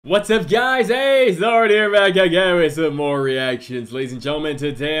What's up, guys? Hey, Zard here, back again with some more reactions. Ladies and gentlemen,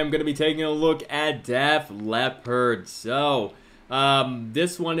 today I'm going to be taking a look at Def Leppard. So,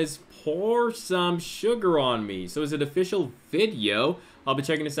 this one is Pour Some Sugar on Me. So, it's an official video. I'll be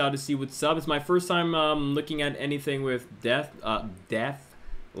checking this out to see what's up. It's my first time looking at anything with Def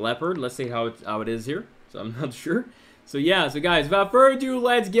Leppard. Let's see how it is here. So, I'm not sure. So, yeah. So, guys, without further ado,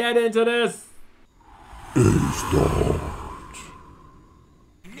 let's get into this.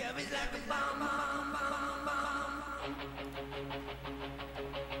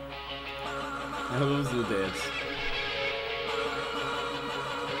 How was the dance?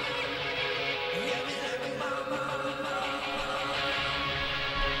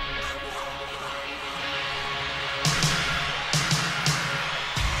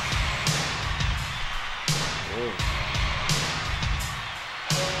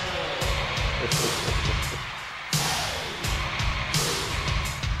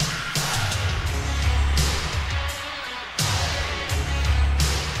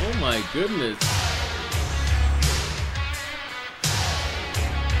 Oh my goodness.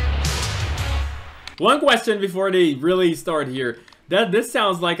 One question before they really start here. This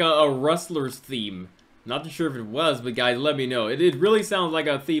sounds like a Rustler's theme. Not too sure if it was, but guys, let me know. It really sounds like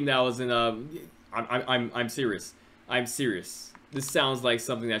a theme that was in I'm serious. I'm serious. This sounds like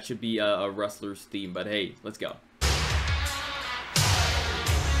something that should be a Rustler's theme, but hey, let's go.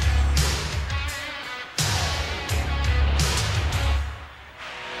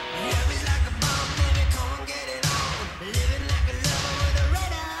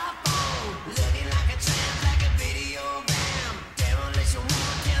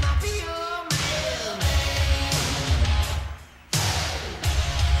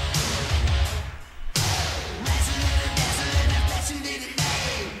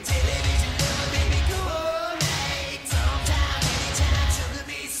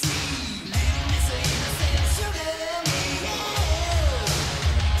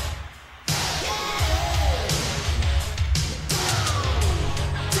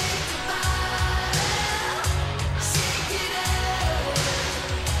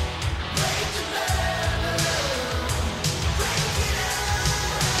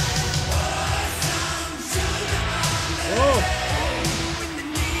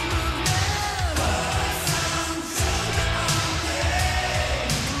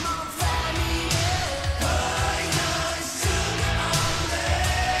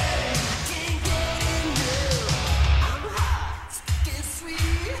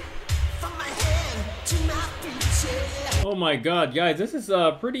 Oh my god, guys, this is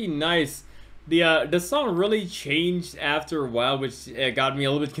pretty nice. The song really changed after a while, which got me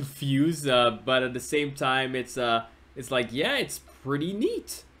a little bit confused, but at the same time it's like, yeah, it's pretty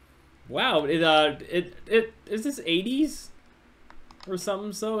neat. Wow, it is this 80s or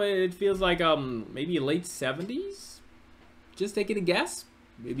something, so it feels like maybe late 70s? Just taking a guess.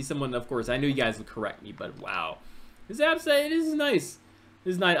 Maybe someone, of course, I know you guys will correct me, but wow. This is nice.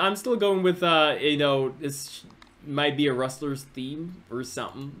 This is nice. I'm still going with you know, this might be a Rustler's theme or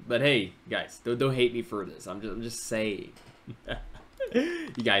something, but hey, guys, don't hate me for this. I'm just saying.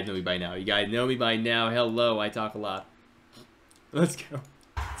 You guys know me by now. Hello, I talk a lot. Let's go.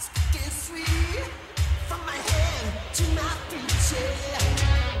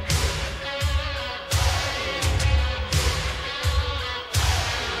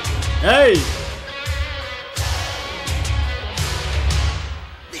 Hey!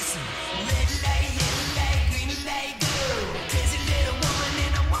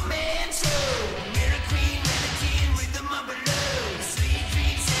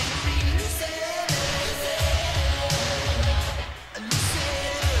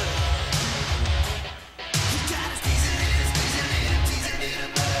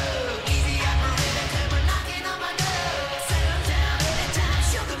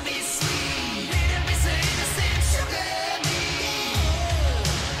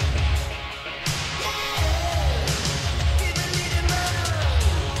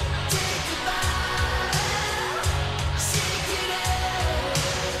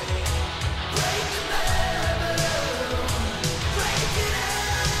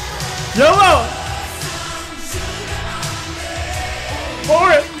 YOLO! For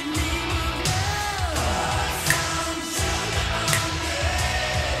it!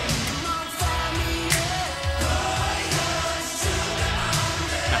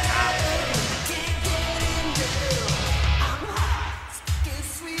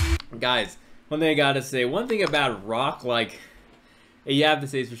 Guys, one thing I gotta say, one thing about rock, like, you have to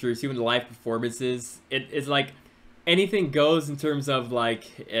say this for sure, see when the live performances, it's like, anything goes in terms of like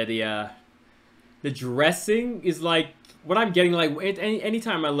the dressing is like what I'm getting, like,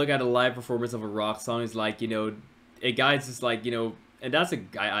 anytime I look at a live performance of a rock song, is like, you know, a guy's just like, you know, and that's a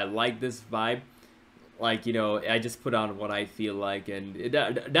guy, I like this vibe. Like, you know, I just put on what I feel like, and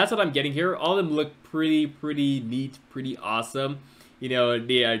that's what I'm getting here. All of them look pretty neat, pretty awesome. You know,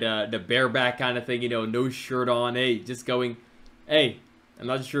 the bareback kind of thing, you know, no shirt on, hey, just going, hey, I'm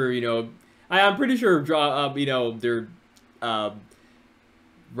not sure, you know, I'm pretty sure, you know, they're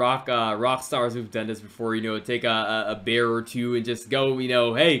rock stars who've done this before, you know, take a bear or two and just go, you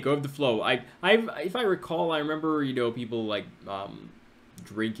know, hey, go with the flow. If I recall, I remember, you know, people like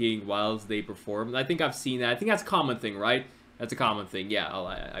drinking whilst they perform. I think I've seen that. I think that's a common thing, right? That's a common thing. Yeah,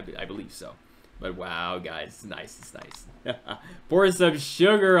 I believe so. But wow, guys, it's nice. It's nice. Pour some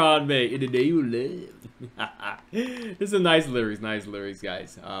sugar on me in the day you live. This is nice lyrics,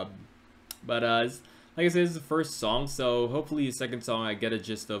 guys. But like I said, this is the first song, so hopefully the second song I get a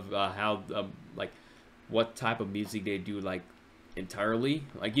gist of how, like, what type of music they do, like, entirely.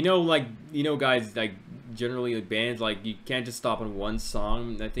 Like, you know, guys, like, generally, like, bands, like, you can't just stop on one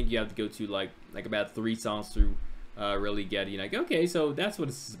song. I think you have to go to, like about 3 songs to really get, you know, like, okay, so that's what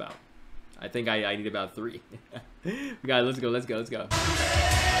this is about. I think I need about 3. Guys, let's go.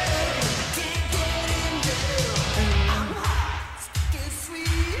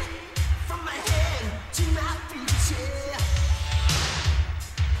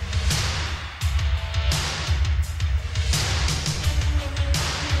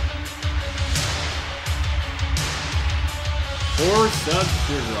 Pour some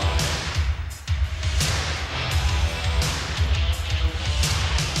sugar on it.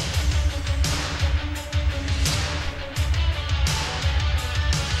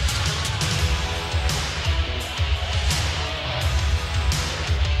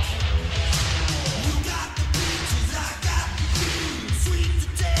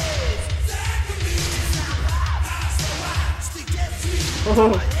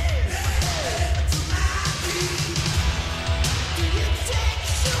 Oh.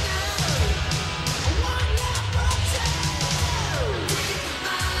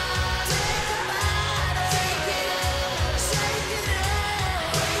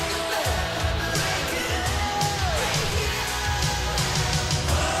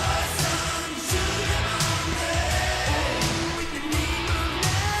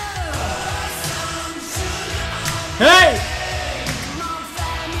 Hey!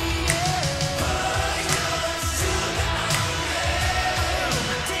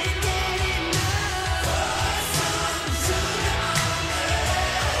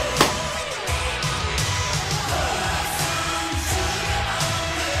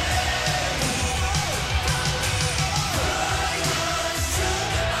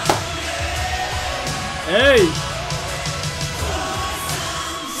 Hey!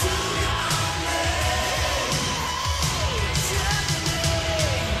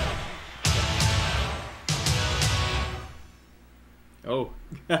 Oh,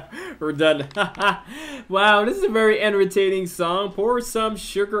 we're done. Wow, this is a very entertaining song. Pour some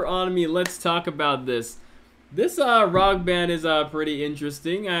sugar on me. Let's talk about this. This rock band is pretty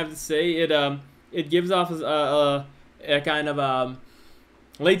interesting, I have to say. It gives off a kind of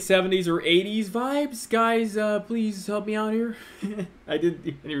late 70s or 80s vibes. Guys, please help me out here. I didn't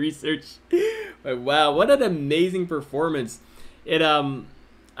do any research. But wow, what an amazing performance. I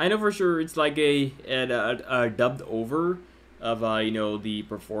know for sure it's like a dubbed over of you know, the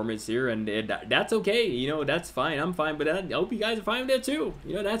performance here, and that's okay, you know, that's fine. I'm fine, but I hope you guys are fine with it too.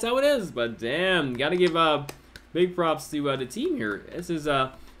 You know, that's how it is. But damn, gotta give big props to the team here. This is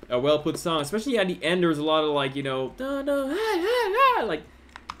a well put song, especially at the end. There's a lot of, like, you know, like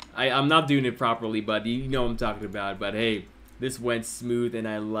I'm not doing it properly, but you know what I'm talking about. But hey, this went smooth and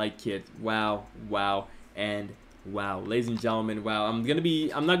I like it. Wow, and wow, ladies and gentlemen, wow. I'm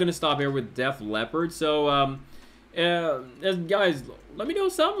not gonna stop here with Def Leppard. So guys, let me know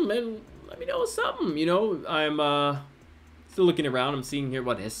something, man. Let me know something. You know, I'm still looking around. I'm seeing here,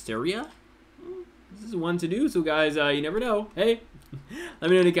 what, Hysteria? This is one to do. So guys, you never know. Hey, let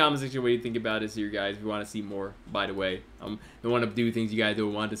me know in the comment section what you think about this here, guys. If you want to see more, by the way, don't want to do things you guys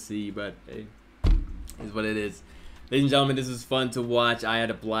don't want to see, but hey, is what it is. Ladies and gentlemen, this was fun to watch. I had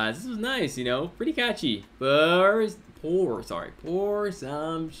a blast. This was nice, you know, pretty catchy. Pour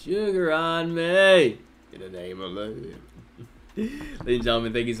some sugar on me. In the name of love. Ladies and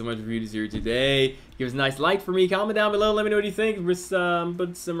gentlemen, thank you so much for viewing this here today. Give us a nice like for me. Comment down below. Let me know what you think.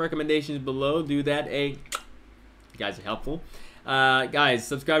 Put some recommendations below. Do that. Hey, you guys are helpful. Guys,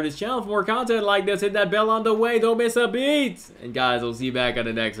 subscribe to this channel for more content like this. Hit that bell on the way. Don't miss a beat. And guys, we'll see you back on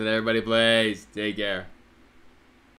the next one. Everybody plays. Take care.